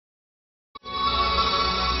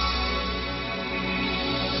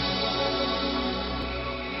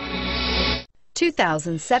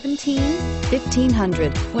2017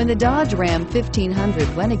 1500. When the Dodge Ram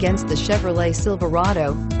 1500 went against the Chevrolet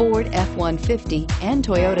Silverado, Ford F-150, and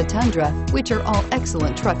Toyota Tundra, which are all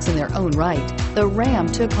excellent trucks in their own right, the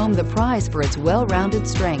Ram took home the prize for its well-rounded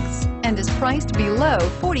strengths and is priced below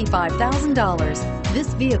 $45,000.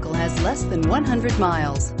 This vehicle has less than 100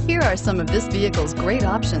 miles. Here are some of this vehicle's great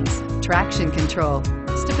options: traction control,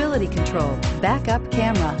 stability control, backup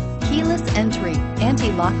camera, keyless entry,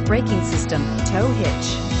 anti-lock braking system, tow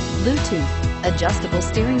hitch, Bluetooth, adjustable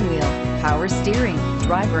steering wheel, power steering,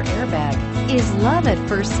 driver airbag. Is love at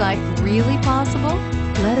first sight really possible?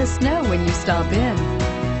 Let us know when you stop in.